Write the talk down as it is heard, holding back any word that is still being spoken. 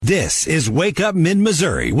This is Wake Up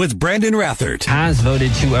Mid-Missouri with Brandon Rathert. Has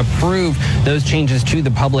voted to approve those changes to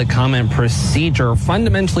the public comment procedure,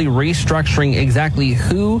 fundamentally restructuring exactly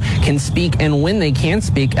who can speak and when they can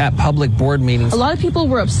speak at public board meetings. A lot of people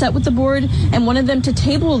were upset with the board and wanted them to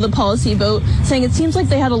table the policy vote, saying it seems like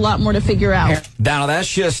they had a lot more to figure out. Now,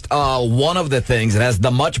 that's just one of the things. It has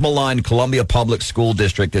the much maligned Columbia Public School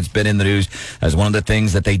District that's been in the news as one of the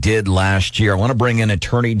things that they did last year. I want to bring in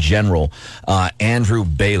Attorney General Andrew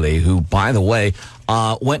Bailey, who, by the way,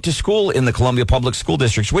 went to school in the Columbia Public School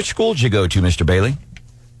District. Which school did you go to, Mr. Bailey?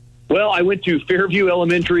 Well, I went to Fairview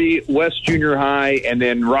Elementary, West Junior High, and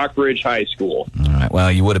then Rockridge High School. All right. Well,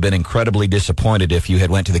 you would have been incredibly disappointed if you had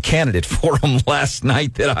went to the candidate forum last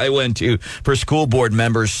night that I went to for school board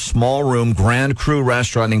members. Small room, Grand Cru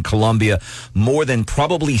restaurant in Columbia. More than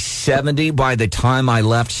probably 70 by the time I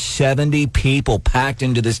left. 70 people packed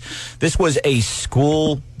into this. This was a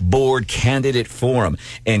school board candidate forum.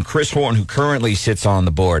 And Chris Horn, who currently sits on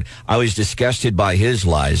the board, I was disgusted by his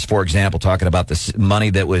lies. For example, talking about the money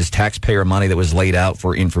that was taxpayer money that was laid out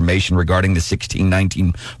for information regarding the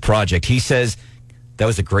 1619 project. He says that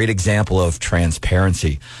was a great example of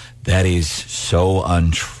transparency. That is so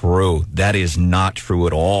untrue. That is not true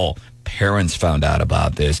at all. Parents found out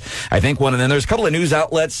about this. I think there's a couple of news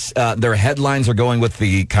outlets. Their headlines are going with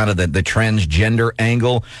the kind of the transgender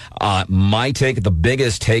angle. The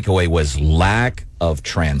biggest takeaway was lack of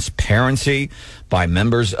transparency by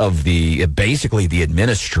members of basically the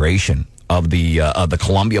administration of the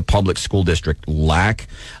Columbia Public School District. Lack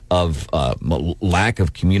of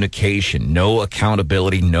communication, no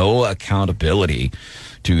accountability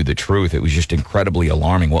to the truth. It was just incredibly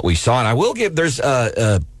alarming what we saw. And I will give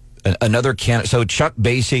another candidate. So Chuck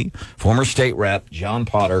Basie, former state rep, John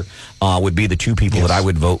Potter would be the two people that I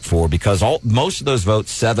would vote for, because most of those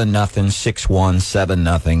votes 7-0, 6-1,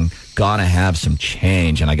 7-0, gonna have some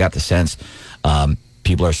change. And I got the sense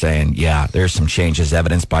people are saying, yeah, there's some changes,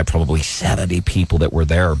 evidenced by probably 70 people that were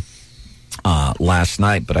there last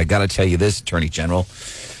night. But I got to tell you this, Attorney General.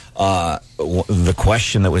 The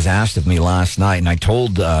question that was asked of me last night, and I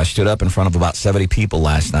stood up in front of about 70 people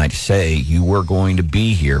last night to say you were going to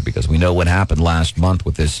be here because we know what happened last month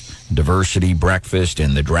with this diversity breakfast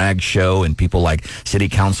and the drag show, and people like City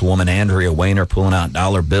Councilwoman Andrea Weiner pulling out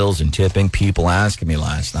dollar bills and tipping. People asking me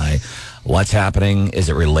last night what's happening as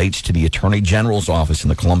it relates to the Attorney General's office in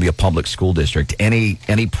the Columbia Public School District. Any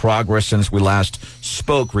progress since we last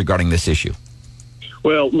spoke regarding this issue?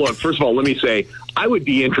 Well, look, first of all, let me say, I would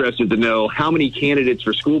be interested to know how many candidates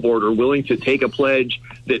for school board are willing to take a pledge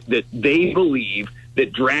that they believe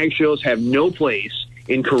that drag shows have no place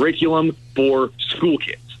in curriculum for school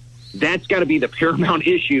kids. That's got to be the paramount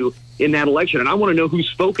issue in that election. And I want to know who's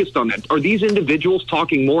focused on that. Are these individuals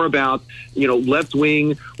talking more about,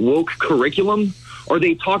 left-wing woke curriculum? Are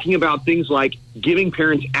they talking about things like giving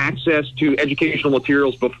parents access to educational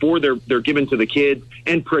materials before they're given to the kids,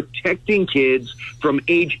 and protecting kids from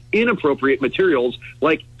age-inappropriate materials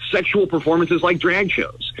like sexual performances like drag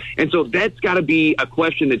shows? And so that's got to be a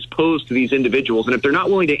question that's posed to these individuals. And if they're not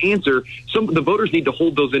willing to answer, the voters need to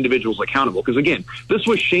hold those individuals accountable. Because, again, this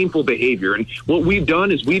was shameful behavior. And what we've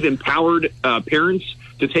done is we've empowered parents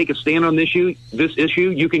to take a stand on this issue.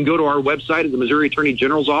 You can go to our website at the Missouri Attorney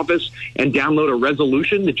General's office and download a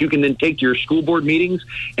resolution that you can then take to your school board meetings.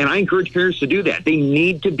 And I encourage parents to do that. They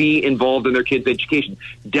need to be involved in their kids' education.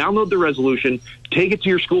 Download the resolution, take it to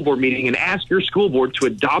your school board meeting, and ask your school board to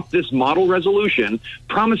adopt this model resolution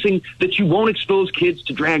promising that you won't expose kids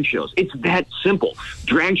to drag shows. It's that simple.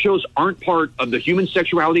 Drag shows aren't part of the human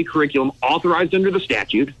sexuality curriculum authorized under the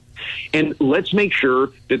statute. And let's make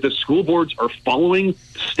sure that the school boards are following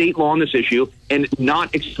state law on this issue and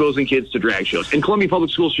not exposing kids to drag shows. And Columbia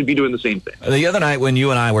Public Schools should be doing the same thing. The other night when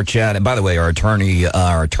you and I were chatting, by the way, our Attorney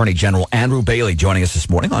General Andrew Bailey joining us this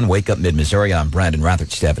morning on Wake Up Mid-Missouri. I'm Brandon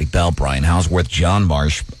Rathert, Stephanie Bell, Brian Houseworth, John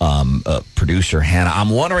Marsh, producer Hannah.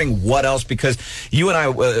 I'm wondering what else, because you and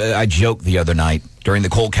I joked the other night during the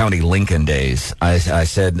Cole County Lincoln days. I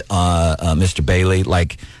said, Mr. Bailey,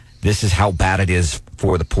 this is how bad it is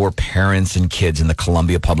for the poor parents and kids in the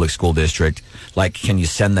Columbia Public School District. Can you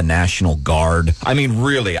send the National Guard? I mean,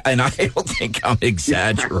 really, and I don't think I'm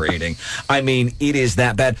exaggerating. I mean, it is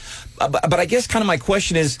that bad. But I guess kind of my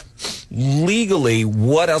question is, legally,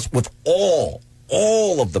 what else, with all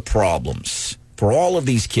of the problems for all of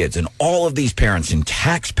these kids and all of these parents and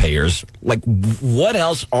taxpayers, what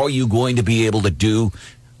else are you going to be able to do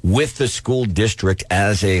with the school district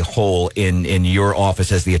as a whole in your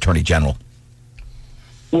office as the Attorney General?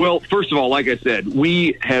 Well, first of all, like I said,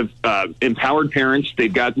 we have empowered parents.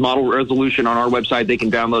 They've got model resolution on our website they can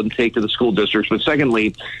download and take to the school districts. But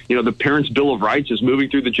secondly, the Parents' Bill of Rights is moving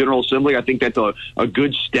through the General Assembly. I think that's a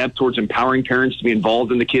good step towards empowering parents to be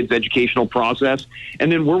involved in the kids' educational process. And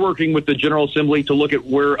then we're working with the General Assembly to look at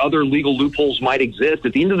where other legal loopholes might exist.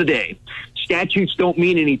 At the end of the day, statutes don't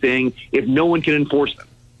mean anything if no one can enforce them.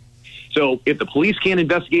 So if the police can't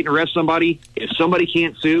investigate and arrest somebody, if somebody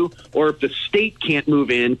can't sue, or if the state can't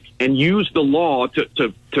move in and use the law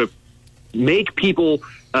to make people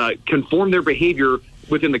conform their behavior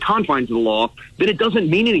within the confines of the law, then it doesn't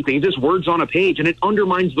mean anything. It's just words on a page, and it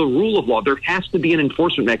undermines the rule of law. There has to be an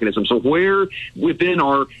enforcement mechanism. So where within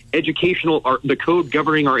our the code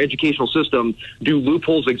governing our educational system do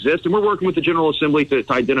loopholes exist? And we're working with the General Assembly to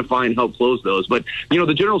identify and help close those. But,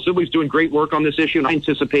 the General Assembly is doing great work on this issue, and I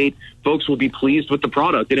anticipate folks will be pleased with the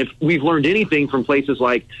product. And if we've learned anything from places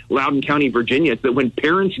like Loudoun County, Virginia, it's that when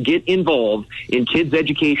parents get involved in kids'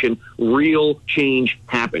 education, real change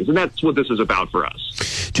happens. And that's what this is about for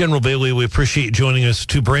us. General Bailey, we appreciate you joining us.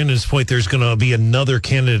 To Brandon's point, there's going to be another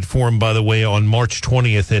candidate forum, by the way, on March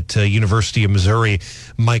 20th at University of Missouri.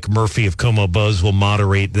 Mike Murphy of Como Buzz will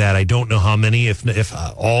moderate that. I don't know how many, if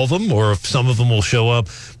all of them, or if some of them will show up,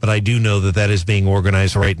 but I do know that is being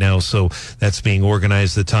organized right now. So that's being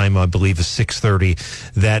organized. The time, I believe, is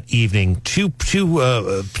 6:30 that evening. To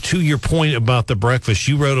your point about the breakfast,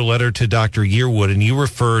 you wrote a letter to Dr. Yearwood, and you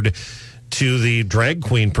referred to the drag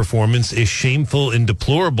queen performance is shameful and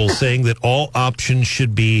deplorable, saying that all options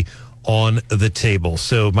should be on the table.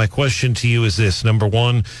 So my question to you is this. Number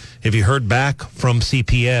one, have you heard back from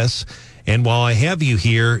CPS? And while I have you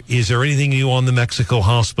here, is there anything new on the Mexico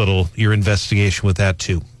hospital, your investigation with that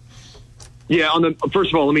too? Yeah,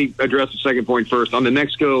 first of all, let me address the second point first. On the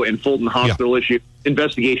Mexico and Fulton Hospital issue,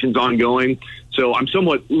 investigation's ongoing. So I'm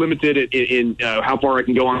somewhat limited in how far I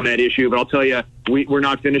can go on that issue, but I'll tell you, we're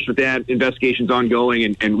not finished with that. Investigation's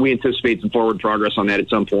ongoing, and we anticipate some forward progress on that at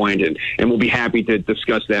some point, and we'll be happy to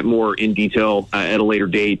discuss that more in detail at a later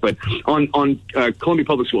date. But on Columbia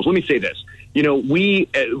Public Schools, let me say this.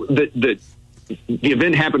 The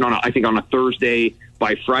event happened on a Thursday.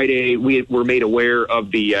 By Friday, we were made aware of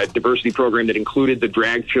the diversity program that included the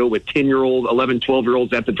drag show with 10-year-old, 11,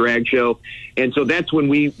 12-year-olds at the drag show. And so that's when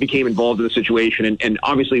we became involved in the situation. And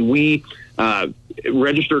obviously, we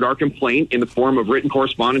registered our complaint in the form of written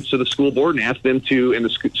correspondence to the school board and asked them and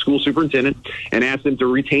the school superintendent, and asked them to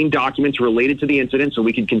retain documents related to the incident so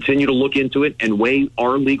we can continue to look into it and weigh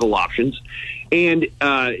our legal options. And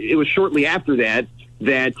it was shortly after that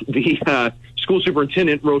the school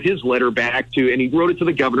superintendent wrote his letter back and he wrote it to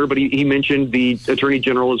the governor, but he mentioned the attorney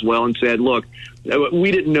general as well and said, look,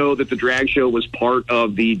 we didn't know that the drag show was part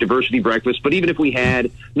of the diversity breakfast, but even if we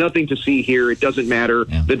had, nothing to see here. It doesn't matter.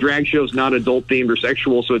 Yeah. The drag show is not adult themed or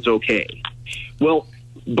sexual, so it's okay. Well,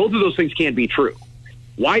 both of those things can't be true.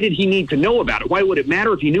 Why did he need to know about it? Why would it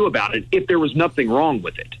matter if he knew about it if there was nothing wrong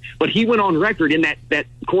with it? But he went on record in that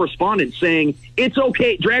correspondence saying it's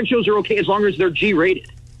okay. Drag shows are okay as long as they're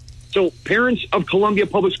G-rated. So parents of Columbia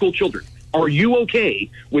Public School children, are you okay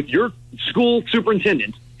with your school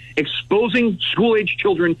superintendent exposing school-age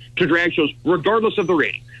children to drag shows regardless of the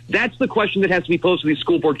rating? That's the question that has to be posed to these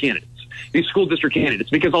school board candidates, these school district candidates,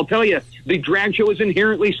 because I'll tell you, the drag show is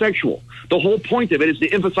inherently sexual. The whole point of it is to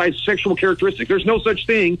emphasize sexual characteristics. There's no such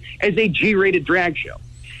thing as a G-rated drag show.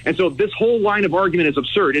 And so this whole line of argument is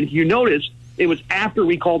absurd. And if you notice, it was after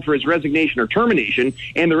we called for his resignation or termination,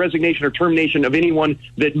 and the resignation or termination of anyone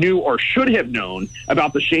that knew or should have known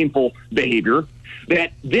about the shameful behavior,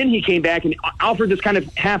 that then he came back and offered this kind of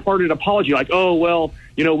half-hearted apology, like, oh, well,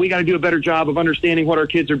 we got to do a better job of understanding what our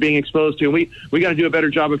kids are being exposed to, and we got to do a better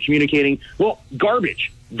job of communicating. Well,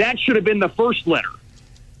 garbage. That should have been the first letter.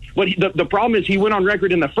 But the problem is he went on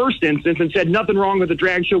record in the first instance and said nothing wrong with the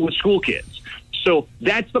drag show with school kids. So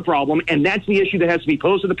that's the problem, and that's the issue that has to be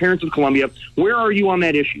posed to the parents of Columbia. Where are you on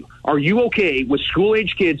that issue? Are you okay with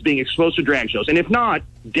school-age kids being exposed to drag shows? And if not,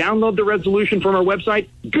 download the resolution from our website,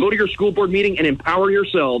 go to your school board meeting, and empower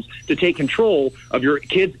yourselves to take control of your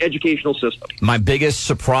kids' educational system. My biggest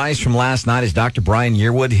surprise from last night is Dr. Brian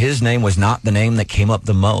Yearwood. His name was not the name that came up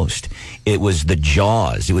the most. It was the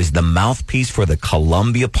JAWS. It was the mouthpiece for the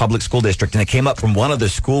Columbia Public School District, and it came up from one of the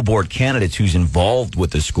school board candidates who's involved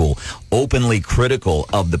with the school, openly critical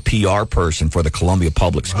of the PR person for the Columbia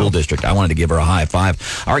Public School District. I wanted to give her a high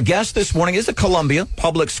five. Our guest this morning is a Columbia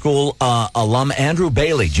Public School alum, Andrew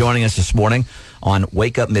Bailey, joining us this morning on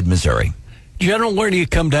Wake Up Mid-Missouri. General, where do you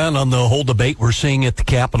come down on the whole debate we're seeing at the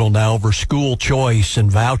Capitol now over school choice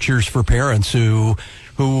and vouchers for parents who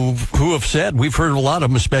who have said, we've heard a lot of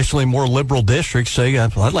them, especially in more liberal districts, say,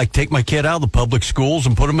 I'd like to take my kid out of the public schools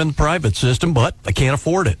and put them in the private system, but I can't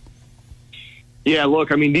afford it. Yeah,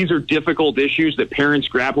 look, I mean, these are difficult issues that parents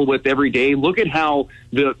grapple with every day. Look at how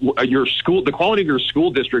the quality of your school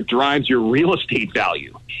district drives your real estate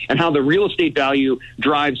value, and how the real estate value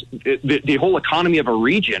drives the whole economy of a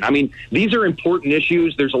region. I mean, these are important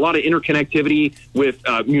issues. There's a lot of interconnectivity with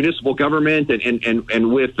municipal government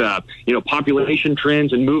and with population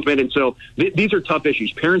trends and movement, and so these are tough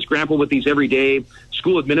issues. Parents grapple with these every day.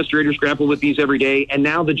 School administrators grapple with these every day, and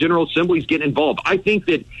now the General Assembly's getting involved. I think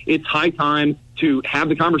that it's high time to have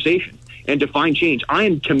the conversation and to find change. I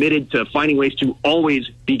am committed to finding ways to always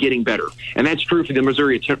be getting better. And that's true for the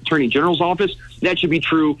Missouri Attorney General's office. That should be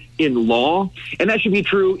true in law. And that should be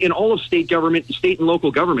true in all of state government, state and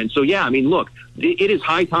local government. So, yeah, I mean, look, it is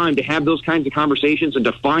high time to have those kinds of conversations and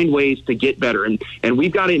to find ways to get better. And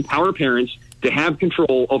we've got to empower parents to have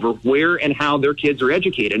control over where and how their kids are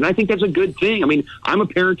educated. And I think that's a good thing. I mean, I'm a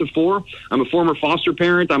parent of 4. I'm a former foster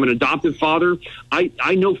parent. I'm an adoptive father. I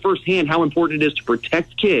know firsthand how important it is to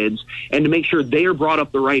protect kids and to make sure they are brought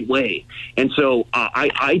up the right way. And so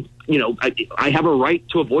I have a right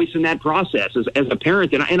to a voice in that process as a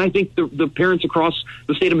parent. And I think the parents across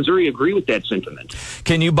the state of Missouri agree with that sentiment.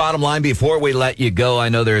 Can you, bottom line, before we let you go, I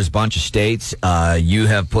know there's a bunch of states. You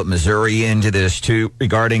have put Missouri into this, too,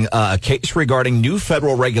 regarding a case regarding new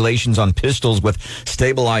federal regulations on pistols with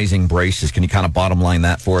stabilizing braces. Can you kind of bottom line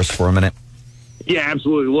that for us for a minute? Yeah,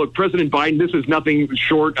 absolutely. Look, President Biden, this is nothing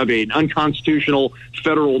short of an unconstitutional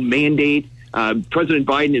federal mandate. President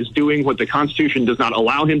Biden is doing what the Constitution does not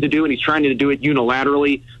allow him to do, and he's trying to do it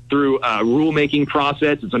unilaterally through a rulemaking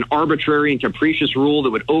process. It's an arbitrary and capricious rule that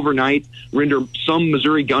would overnight render some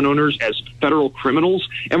Missouri gun owners as federal criminals,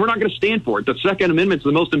 and we're not going to stand for it. The Second Amendment is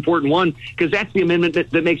the most important one because that's the amendment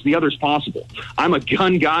that makes the others possible. I'm a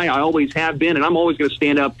gun guy. I always have been, and I'm always going to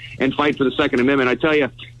stand up and fight for the Second Amendment. I tell you,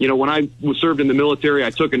 when I served in the military, I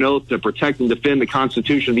took an oath to protect and defend the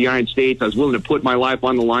Constitution of the United States. I was willing to put my life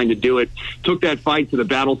on the line to do it. Took that fight to the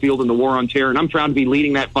battlefield in the war on terror, and I'm proud to be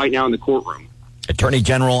leading that fight now in the courtroom. Attorney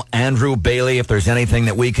General Andrew Bailey, if there's anything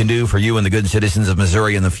that we can do for you and the good citizens of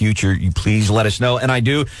Missouri in the future, you please let us know. And I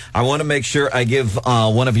want to make sure I give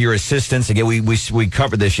one of your assistants, again, we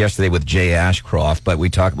covered this yesterday with Jay Ashcroft, but we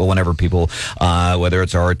talk about whenever people, whether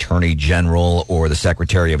it's our Attorney General or the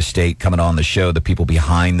Secretary of State coming on the show, the people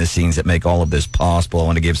behind the scenes that make all of this possible. I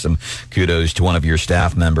want to give some kudos to one of your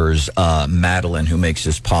staff members, Madeline, who makes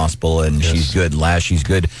this possible, and yes. She's good. She's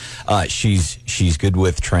good. She's good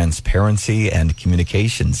with transparency and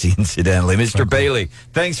communications, incidentally. Mr. Bailey,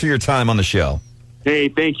 thanks for your time on the show. Hey,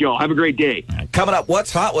 thank you all. Have a great day. Coming up,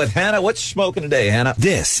 What's Hot with Hannah? What's smoking today, Hannah?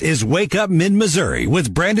 This is Wake Up Mid-Missouri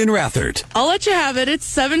with Brandon Rathert. I'll let you have it. It's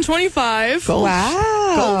 7:25.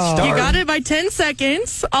 Wow. Gold star. You got it by 10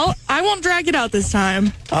 seconds. I won't drag it out this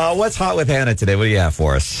time. What's Hot with Hannah today? What do you have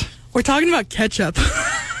for us? We're talking about ketchup.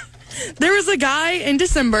 There was a guy in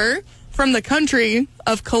December from the country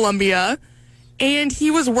of Colombia, and he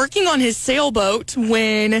was working on his sailboat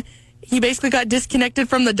when he basically got disconnected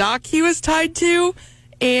from the dock he was tied to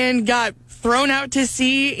and got thrown out to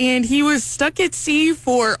sea, and he was stuck at sea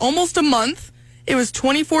for almost a month. It was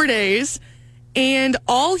 24 days, and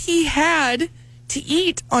all he had to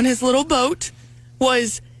eat on his little boat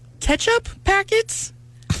was ketchup packets,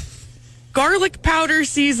 garlic powder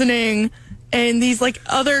seasoning, and these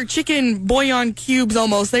other chicken bouillon cubes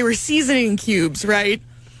almost. They were seasoning cubes, right?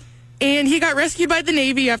 And he got rescued by the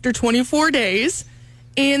Navy after 24 days.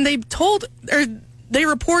 And they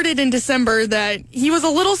reported in December that he was a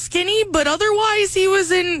little skinny, but otherwise he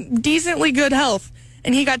was in decently good health.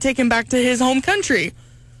 And he got taken back to his home country.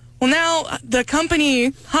 Well, now the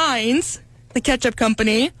company, Heinz, the ketchup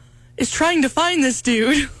company, is trying to find this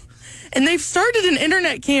dude. And they've started an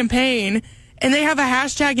internet campaign, and they have a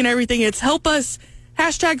hashtag and everything. It's help us,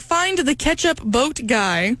 hashtag find the ketchup boat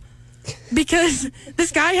guy. Because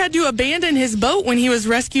this guy had to abandon his boat when he was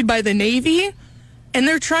rescued by the Navy, and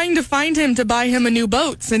they're trying to find him to buy him a new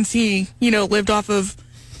boat since he, lived off of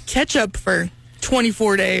ketchup for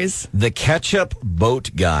 24 days. The ketchup boat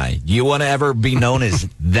guy. Do you want to ever be known as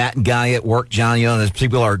that guy at work, John? As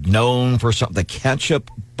people are known for something. The ketchup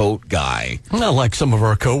boat guy. Not like some of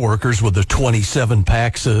our coworkers with the 27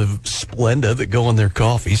 packs of Splenda that go in their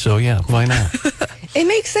coffee. So, yeah, why not? It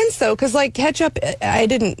makes sense, though, because, like, ketchup, I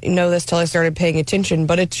didn't know this till I started paying attention,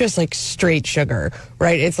 but it's just, like, straight sugar,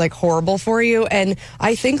 right? It's, like, horrible for you. And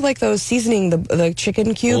I think, like, those seasoning, the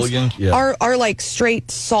chicken cubes are, like, straight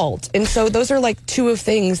salt. And so those are, like, two of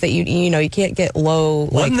things that, you know, you can't get low,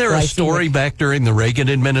 Wasn't there a story back during the Reagan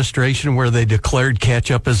administration where they declared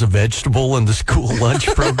ketchup as a vegetable in the school lunch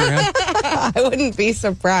program? I wouldn't be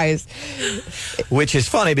surprised. Which is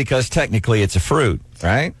funny because technically it's a fruit,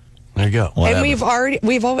 right? There you go. Whatever. And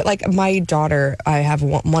we've always, like, my daughter, I have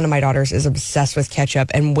one of my daughters is obsessed with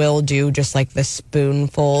ketchup and will do just, like, the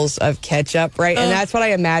spoonfuls of ketchup, right? And that's what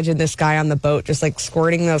I imagine this guy on the boat just, like,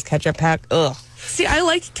 squirting those ketchup pack. Ugh. See, I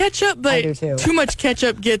like ketchup, but I do too. Too much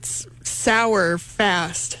ketchup gets sour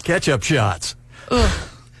fast. Ketchup shots. Ugh.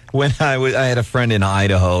 When I had a friend in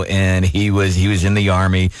Idaho, and he was in the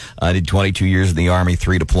Army, did 22 years in the Army,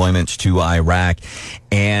 3 deployments to Iraq,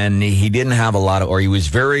 and he didn't have a lot of, or he was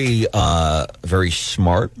very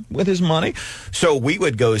smart with his money. So we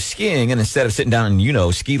would go skiing, and instead of sitting down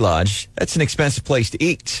in, ski lodge, that's an expensive place to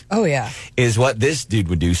eat. Oh, yeah. Is what this dude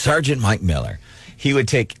would do, Sergeant Mike Miller. He would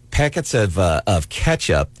take packets of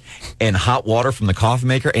ketchup and hot water from the coffee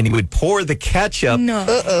maker, and he would pour the ketchup, into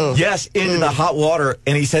the hot water,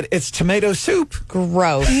 and he said, it's tomato soup.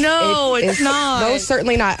 Gross. No, it's not. Most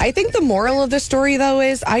certainly not. I think the moral of the story, though,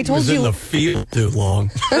 is I told you. in the field too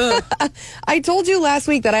long. I told you last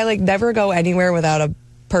week that I, like, never go anywhere without a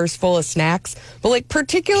purse full of snacks. But, like,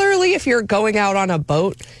 particularly if you're going out on a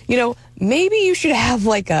boat, maybe you should have,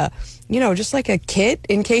 like, just like a kit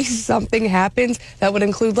in case something happens that would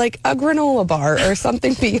include, like, a granola bar or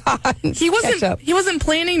something beyond ketchup. He wasn't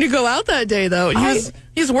planning to go out that day, though.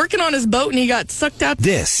 He was working on his boat and he got sucked out.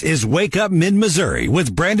 This is Wake Up Mid-Missouri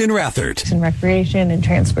with Brandon Rathert. And recreation and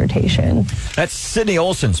transportation. That's Sydney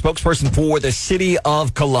Olson, spokesperson for the City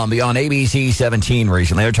of Columbia on ABC 17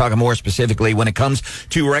 recently. They're talking more specifically when it comes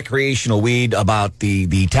to recreational weed about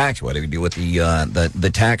the tax, what do we do with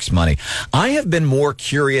the tax money. I have been more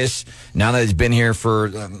curious now that it's been here for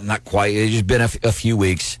not quite, it's just been a few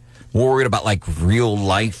weeks, more worried about, like, real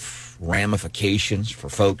life ramifications for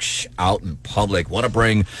folks out in public. Want to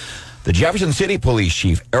bring the Jefferson City Police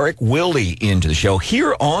Chief, Eric Wilde, into the show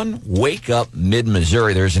here on Wake Up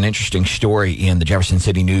Mid-Missouri. There's an interesting story in the Jefferson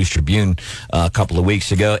City News Tribune a couple of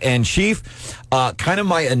weeks ago. And, Chief, kind of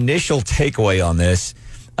my initial takeaway on this,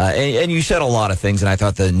 and you said a lot of things, and I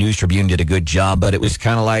thought the News Tribune did a good job, but it was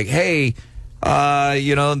kind of like, hey,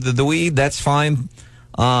 the weed, that's fine,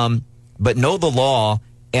 but know the law.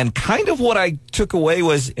 And kind of what I took away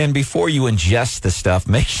was, and before you ingest the stuff,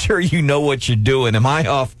 make sure you know what you're doing. Am I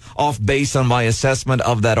off base on my assessment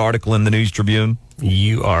of that article in the News Tribune?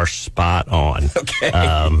 You are spot on. Okay.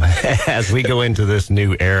 As we go into this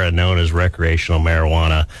new era known as recreational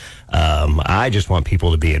marijuana, I just want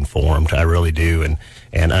people to be informed. I really do.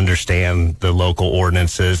 And understand the local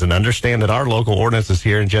ordinances and understand that our local ordinances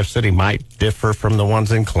here in Jeff City might differ from the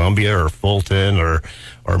ones in Columbia or Fulton or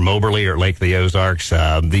Moberly or Lake of the Ozarks.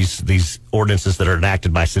 These ordinances that are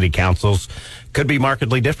enacted by city councils could be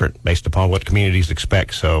markedly different based upon what communities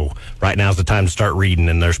expect. So right now is the time to start reading,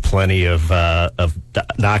 and there's plenty of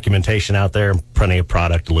documentation out there and plenty of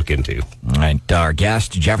product to look into. All right, our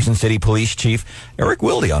guest, Jefferson City Police Chief Eric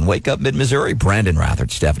Wilde on Wake Up Mid-Missouri, Brandon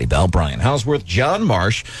Rathert, Stephanie Bell, Brian Houseworth, John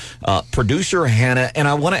Marsh, producer Hannah,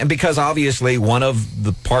 and because obviously one of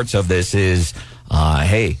the parts of this is,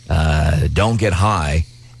 don't get high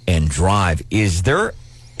and drive. Is there?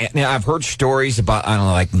 Now, I've heard stories about, I don't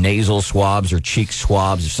know, like nasal swabs or cheek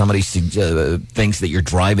swabs if somebody thinks that you're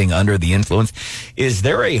driving under the influence. Is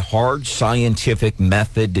there a hard scientific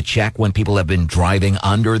method to check when people have been driving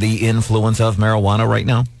under the influence of marijuana right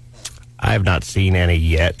now? I have not seen any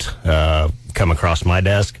yet come across my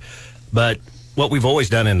desk, but what we've always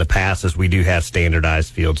done in the past is we do have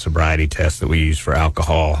standardized field sobriety tests that we use for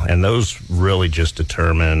alcohol, and those really just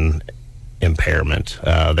determine impairment.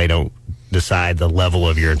 They don't decide the level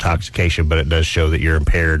of your intoxication, but it does show that you're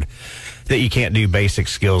impaired, that you can't do basic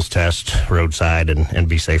skills test roadside and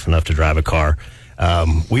be safe enough to drive a car.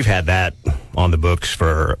 We've had that on the books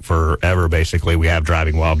for forever, basically. We have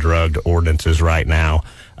driving while drugged ordinances right now.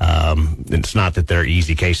 It's not that they're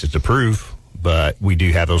easy cases to prove, but we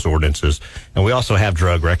do have those ordinances. And we also have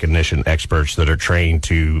drug recognition experts that are trained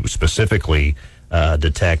to specifically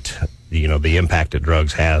detect the impact that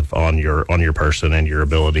drugs have on your person and your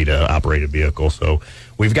ability to operate a vehicle. So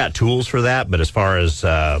we've got tools for that, but as far as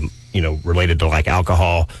related to like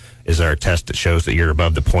alcohol, Is there a test that shows that you're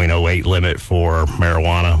above the 0.08 limit for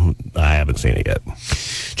marijuana? I haven't seen it yet.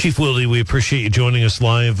 Chief Wilde, we appreciate you joining us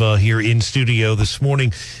live here in studio this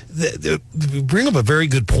morning. You bring up a very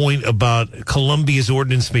good point about Columbia's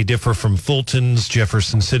ordinance may differ from Fulton's,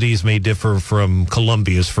 Jefferson City's may differ from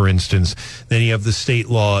Columbia's, for instance. Then you have the state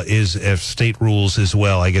law, state rules as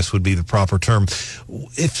well, I guess would be the proper term.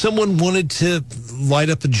 If someone wanted to light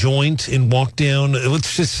up a joint and walk down,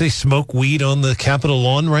 let's just say smoke weed on the Capitol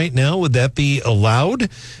lawn right now, would that be allowed?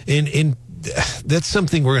 And that's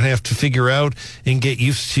something we're going to have to figure out and get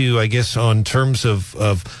used to, I guess, on terms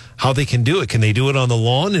of how they can do it. Can they do it on the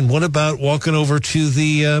lawn? And what about walking over to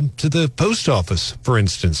the post office, for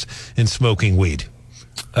instance, and smoking weed?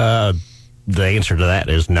 The answer to that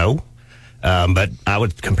is no. But I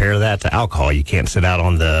would compare that to alcohol. You can't sit out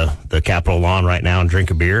on the Capitol lawn right now and drink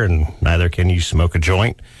a beer, and neither can you smoke a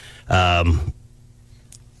joint.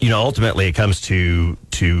 Ultimately it comes to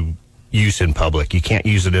use in public. You can't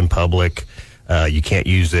use it in public. You can't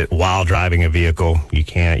use it while driving a vehicle. You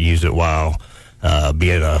can't use it while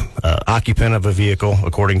being a occupant of a vehicle,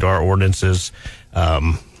 according to our ordinances.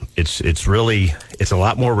 It's a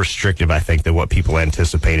lot more restrictive, I think, than what people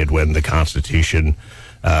anticipated when the Constitution,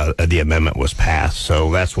 the amendment was passed.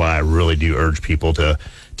 So that's why I really do urge people to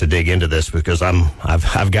dig into this, because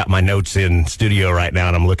I've got my notes in studio right now,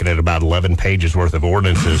 and I'm looking at about 11 pages worth of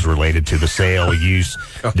ordinances related to the sale, use,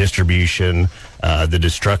 distribution, the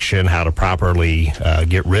destruction, how to properly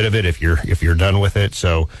get rid of it if you're done with it.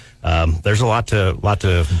 So there's a lot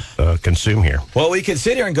to consume here. Well, we could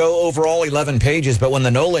sit here and go over all 11 pages, but when the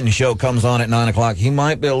Nolan show comes on at 9 o'clock, he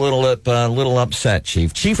might be a little upset,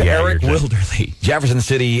 Chief. Chief Eric Wilderly, Jefferson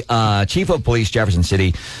City, Chief of Police, Jefferson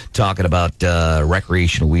City, talking about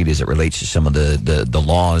recreational weed as it relates to some of the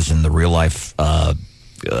laws and the real-life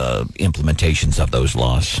implementations of those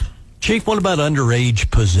laws. Chief, what about underage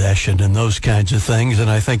possession and those kinds of things? And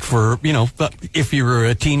I think if you're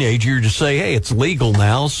a teenager, to say, hey, it's legal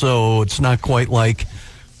now, so it's not quite like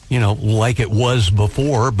it was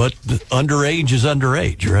before, but underage is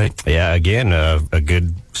underage, right? Yeah, again, a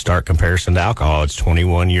good start comparison to alcohol. It's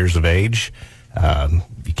 21 years of age.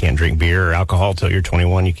 You can't drink beer or alcohol until you're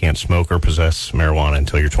 21. You can't smoke or possess marijuana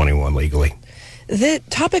until you're 21 legally. The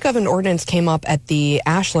topic of an ordinance came up at the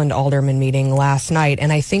Ashland Alderman meeting last night,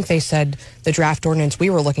 and I think they said the draft ordinance we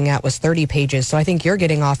were looking at was 30 pages, so I think you're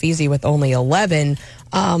getting off easy with only 11.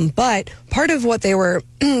 But part of what they were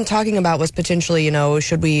talking about was potentially,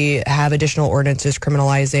 should we have additional ordinances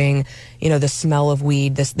criminalizing, the smell of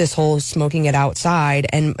weed, this whole smoking it outside,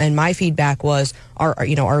 and my feedback was, are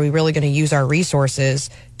we really going to use our resources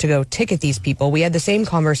to go ticket these people? We had the same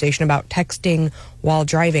conversation about texting while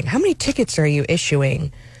driving. How many tickets are you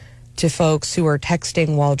issuing to folks who are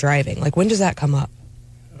texting while driving? Like, when does that come up?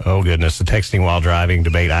 Oh, goodness. The texting while driving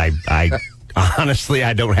debate, I honestly,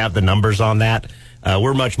 I don't have the numbers on that.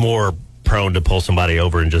 We're much more prone to pull somebody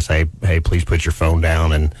over and just say, hey, please put your phone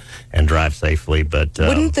down and drive safely. But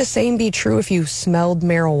wouldn't the same be true if you smelled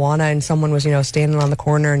marijuana and someone was, standing on the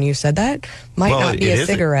corner and you said that? Might not be a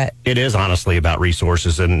cigarette. It is honestly about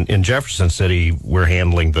resources. And in Jefferson City, we're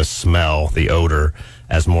handling the smell, the odor,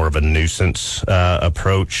 as more of a nuisance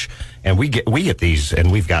approach. And we get these,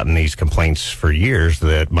 and we've gotten these complaints for years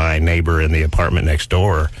that my neighbor in the apartment next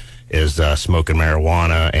door is smoking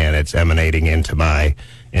marijuana, and it's emanating into my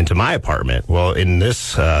apartment. Well, in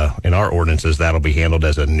this in our ordinances, that'll be handled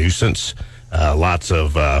as a nuisance. Lots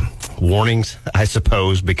of warnings, I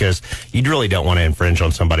suppose, because you really don't want to infringe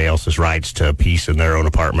on somebody else's rights to peace in their own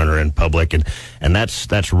apartment or in public, and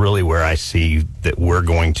that's really where I see that we're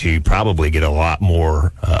going to probably get a lot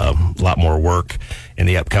more work in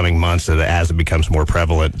the upcoming months. As it becomes more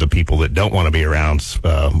prevalent, the people that don't want to be around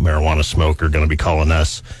marijuana smoke are going to be calling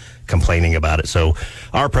us, complaining about it. So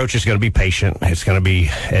our approach is going to be patient. It's going to be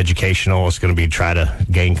educational. It's going to be try to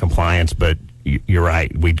gain compliance. But you're right.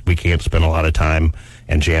 We can't spend a lot of time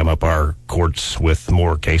and jam up our courts with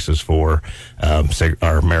more cases for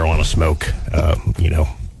our marijuana smoke,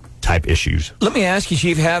 type issues. Let me ask you,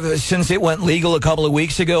 Chief, since it went legal a couple of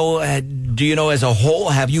weeks ago, do you know as a whole,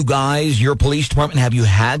 have you guys, your police department, have you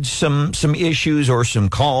had some issues or some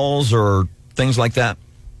calls or things like that?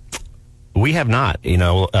 We have not,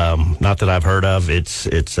 not that I've heard of. It's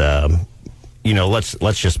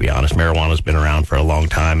let's just be honest. Marijuana's been around for a long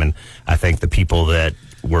time, and I think the people that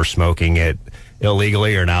were smoking it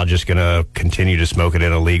illegally are now just going to continue to smoke it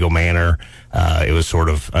in a legal manner. It was sort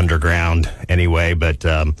of underground anyway, but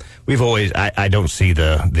we've always. I don't see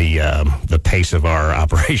the pace of our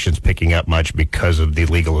operations picking up much because of the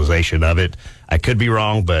legalization of it. I could be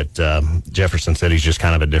wrong, but Jefferson City's just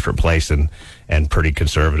kind of a different place and pretty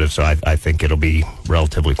conservative, so I think it'll be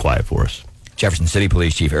relatively quiet for us. Jefferson City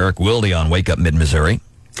Police Chief Eric Wilde on Wake Up Mid-Missouri.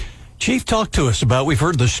 Chief, talk to us about, we've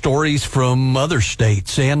heard the stories from other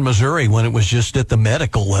states and Missouri when it was just at the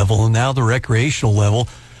medical level and now the recreational level,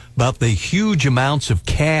 about the huge amounts of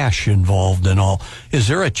cash involved and all. Is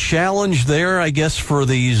there a challenge there, I guess, for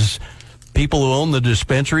these people who own the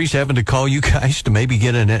dispensaries having to call you guys to maybe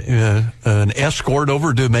get an escort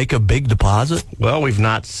over to make a big deposit? Well, we've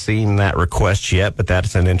not seen that request yet, but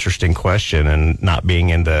that's an interesting question. And not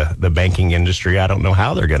being in the banking industry, I don't know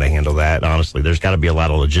how they're going to handle that. Honestly, there's got to be a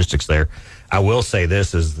lot of logistics there. I will say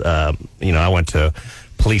this is, I went to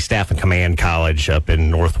Police Staff and Command College up in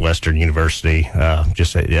Northwestern University,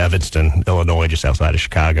 just at Evanston, Illinois, just outside of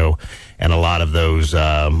Chicago. And a lot of those,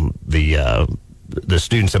 the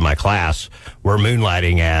students in my class were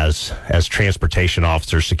moonlighting as transportation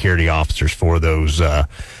officers, security officers for those the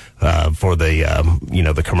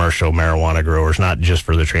commercial marijuana growers, not just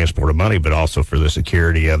for the transport of money, but also for the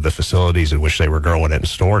security of the facilities in which they were growing it and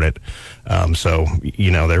storing it. So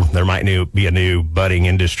there might be a new budding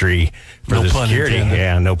industry for the security.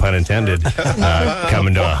 Yeah, no pun intended.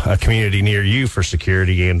 Coming to a community near you for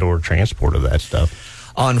security and or transport of that stuff.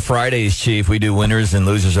 On Fridays, Chief, we do winners and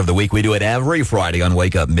losers of the week. We do it every Friday on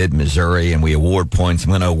Wake Up Mid-Missouri, and we award points. I'm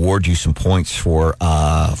going to award you some points for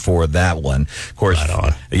that one. Of course, right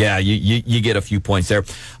on. Yeah, you get a few points there.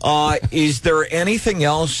 Is there anything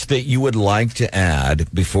else that you would like to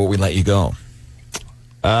add before we let you go?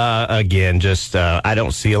 Again, just I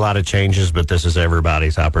don't see a lot of changes, but this is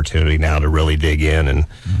everybody's opportunity now to really dig in and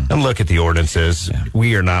look at the ordinances. Yeah.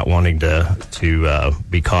 We are not wanting to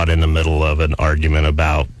be caught in the middle of an argument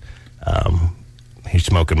about he's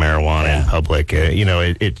smoking marijuana in public.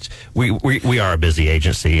 We are a busy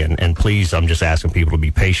agency, and please, I'm just asking people to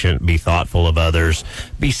be patient, be thoughtful of others,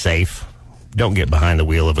 be safe. Don't get behind the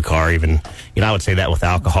wheel of a car. Even, I would say that with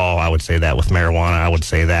alcohol. I would say that with marijuana. I would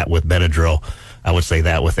say that with Benadryl. I would say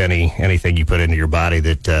that with anything you put into your body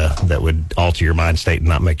that would alter your mind state and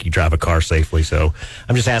not make you drive a car safely. So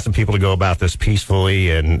I'm just asking people to go about this peacefully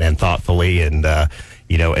and thoughtfully and,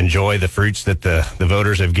 enjoy the fruits that the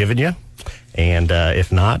voters have given you. And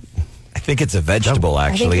if not, I think it's a vegetable,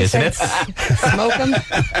 actually, isn't it? Smoke them.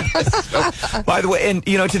 By the way, and,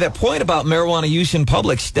 to that point about marijuana use in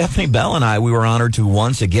public, Stephanie Bell and I, we were honored to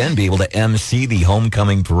once again be able to MC the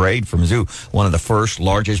homecoming parade from Mizzou, one of the first,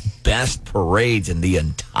 largest, best parades in the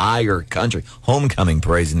entire country. Homecoming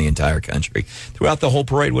parades in the entire country. Throughout the whole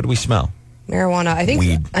parade, what do we smell? Marijuana. I think,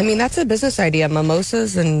 weed. I mean, that's a business idea,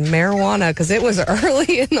 mimosas and marijuana, because it was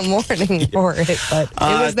early in the morning for it, but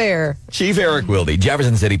it was there. Chief Eric Wilde,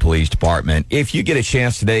 Jefferson City Police Department. If you get a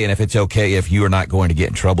chance today, and if it's okay, if you are not going to get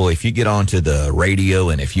in trouble, if you get onto the radio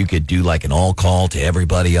and if you could do like an all call to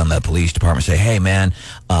everybody on the police department, say, hey, man,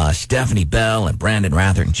 Stephanie Bell and Brandon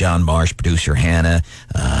Rathert and John Marsh, producer Hannah,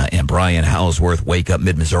 and Brian Howsworth, Wake Up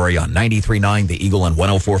Mid-Missouri on 93.9 The Eagle and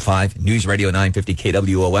 104.5 News Radio 950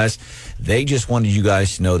 KWOS. They just wanted you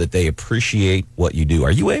guys to know that they appreciate what you do.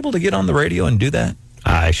 Are you able to get on the radio and do that?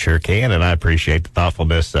 I sure can, and I appreciate the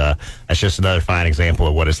thoughtfulness. That's just another fine example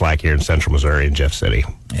of what it's like here in Central Missouri and Jeff City.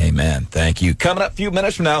 Amen. Thank you. Coming up a few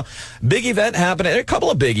minutes from now, big event happening. A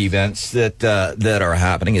couple of big events that are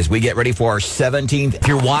happening as we get ready for our 17th. If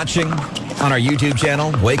you're watching on our YouTube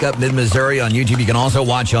channel, Wake Up Mid-Missouri on YouTube, you can also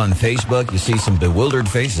watch on Facebook. You see some bewildered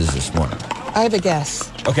faces this morning. I have a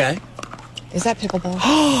guess. Okay. Is that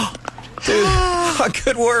pickleball? Dude,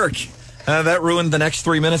 good work. That ruined the next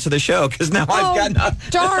 3 minutes of the show because now I've got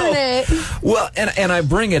darn it. Well, and I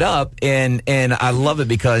bring it up and I love it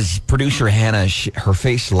because producer Hannah, her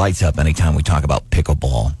face lights up anytime we talk about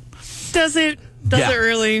pickleball. Does it? Does it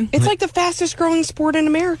really? It's like the fastest growing sport in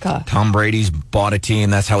America. Tom Brady's bought a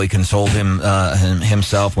team. That's how he consoled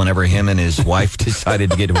himself whenever him and his wife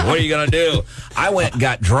decided to get him. What are you going to do? I went and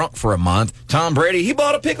got drunk for a month. Tom Brady, he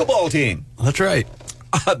bought a pickleball team. That's right.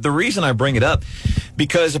 The reason I bring it up,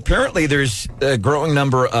 because apparently there's a growing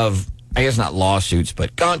number of, I guess not lawsuits,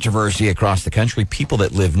 but controversy across the country. People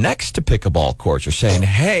that live next to pickleball courts are saying,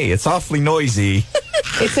 hey, it's awfully noisy.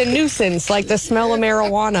 It's a nuisance, like the smell of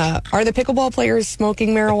marijuana. Are the pickleball players smoking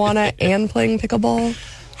marijuana and playing pickleball?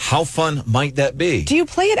 How fun might that be? Do you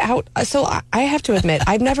play it out? So I have to admit,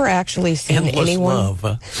 I've never actually seen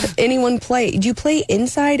anyone play. Do you play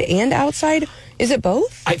inside and outside? Is it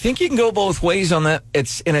both? I think you can go both ways on that.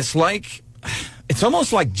 It's like It's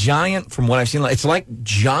almost like giant, from what I've seen, it's like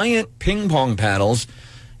giant ping pong paddles,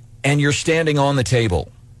 and you're standing on the table.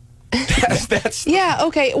 That's Yeah,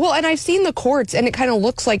 okay. Well, and I've seen the courts, and it kind of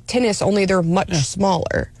looks like tennis, only they're much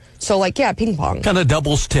smaller. So, like, yeah, ping pong. Kind of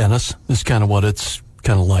doubles tennis is kind of what it's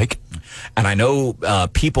kind of like. And I know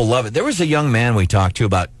people love it. There was a young man we talked to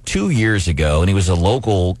about 2 years ago, and he was a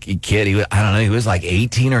local kid. He was like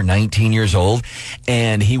 18 or 19 years old,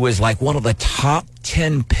 and he was like one of the top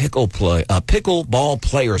 10 pickleball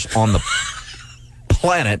players on the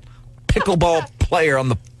planet. Pickleball player on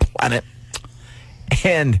the planet.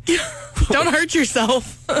 And don't hurt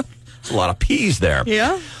yourself. There's a lot of P's there.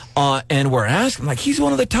 Yeah. And we're asking, like, he's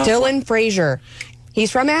one of the top. Dylan Frazier.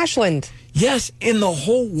 He's from Ashland. Yes, in the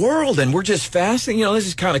whole world. And we're just fascinated. This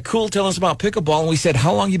is kind of cool. Tell us about pickleball. And we said,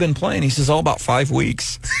 how long you been playing? He says, about 5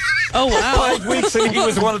 weeks. Oh, wow. 5 weeks, and he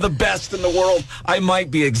was one of the best in the world. I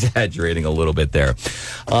might be exaggerating a little bit there.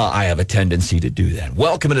 I have a tendency to do that.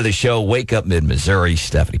 Welcome to the show. Wake Up Mid-Missouri.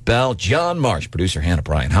 Stephanie Bell, John Marsh, producer Hannah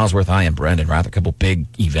Bryan Hausworth. I am Brendan Rath. A couple big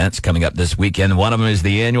events coming up this weekend. One of them is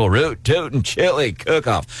the annual Root Tootin' Chili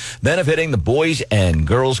Cook-Off, benefiting the Boys and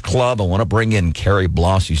Girls Club. I want to bring in Carrie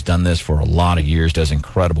Bloss, who's done this for a lot of years, does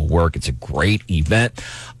incredible work. It's a great event.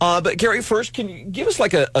 But Carrie, first, can you give us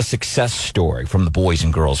like a success story from the Boys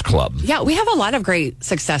and Girls Club? Yeah, we have a lot of great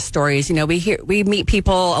success stories. We meet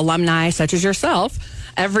people, alumni such as yourself,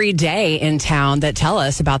 every day in town that tell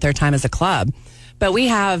us about their time as a club. But we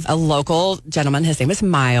have a local gentleman. His name is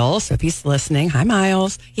Miles. So if he's listening, hi,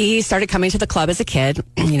 Miles. He started coming to the club as a kid,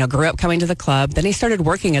 grew up coming to the club. Then he started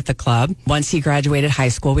working at the club. Once he graduated high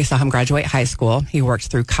school, we saw him graduate high school. He worked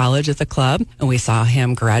through college at the club, and we saw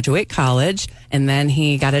him graduate college. And then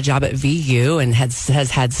he got a job at VU and has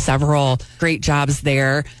had several great jobs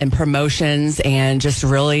there and promotions and just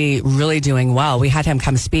really, really doing well. We had him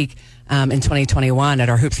come speak in 2021 at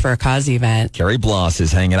our Hoops for a Cause event. Carrie Bloss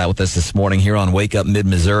is hanging out with us this morning here on Wake Up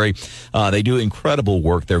Mid-Missouri. They do incredible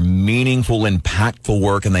work. They're meaningful, impactful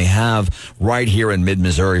work, and they have right here in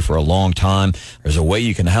Mid-Missouri for a long time. There's a way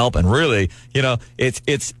you can help, and really,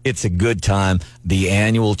 it's a good time. The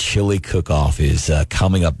annual Chili Cook-Off is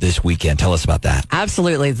coming up this weekend. Tell us about that.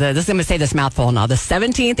 Absolutely. I'm going to say this mouthful now. The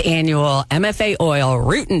 17th annual MFA Oil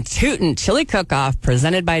Rootin' Tootin' Chili Cook-Off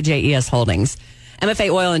presented by JES Holdings.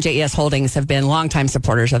 MFA Oil and JES Holdings have been longtime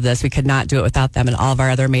supporters of this. We could not do it without them and all of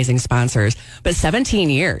our other amazing sponsors. But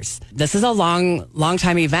 17 years. This is a long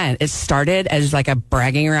time event. It started as like a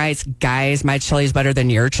bragging rights, guys, my chili's better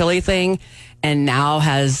than your chili thing, and now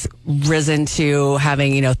has risen to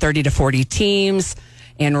having, 30 to 40 teams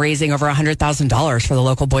and raising over $100,000 for the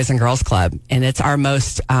local Boys and Girls Club. And it's our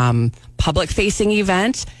most public-facing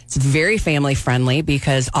event. It's very family-friendly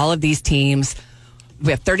because all of these teams, we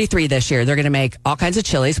have 33 this year. They're going to make all kinds of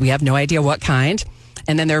chilies. We have no idea what kind.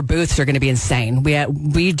 And then their booths are going to be insane.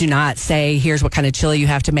 We do not say, here's what kind of chili you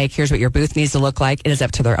have to make. Here's what your booth needs to look like. It is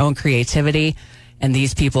up to their own creativity. And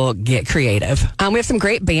these people get creative. We have some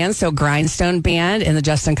great bands. So Grindstone Band and the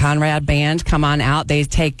Justin Conrad Band come on out. They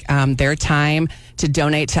take their time to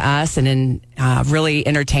donate to us and really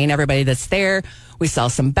entertain everybody that's there. We sell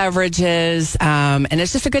some beverages. And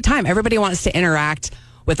it's just a good time. Everybody wants to interact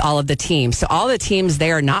with all of the teams. So all the teams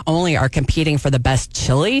there not only are competing for the best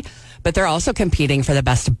chili, but they're also competing for the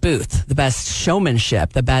best booth, the best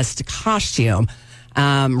showmanship, the best costume,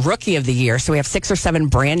 rookie of the year. So we have 6 or 7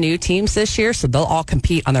 brand new teams this year. So they'll all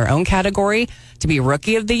compete on their own category to be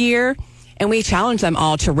rookie of the year. And we challenge them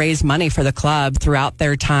all to raise money for the club throughout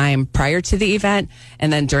their time prior to the event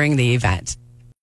and then during the event.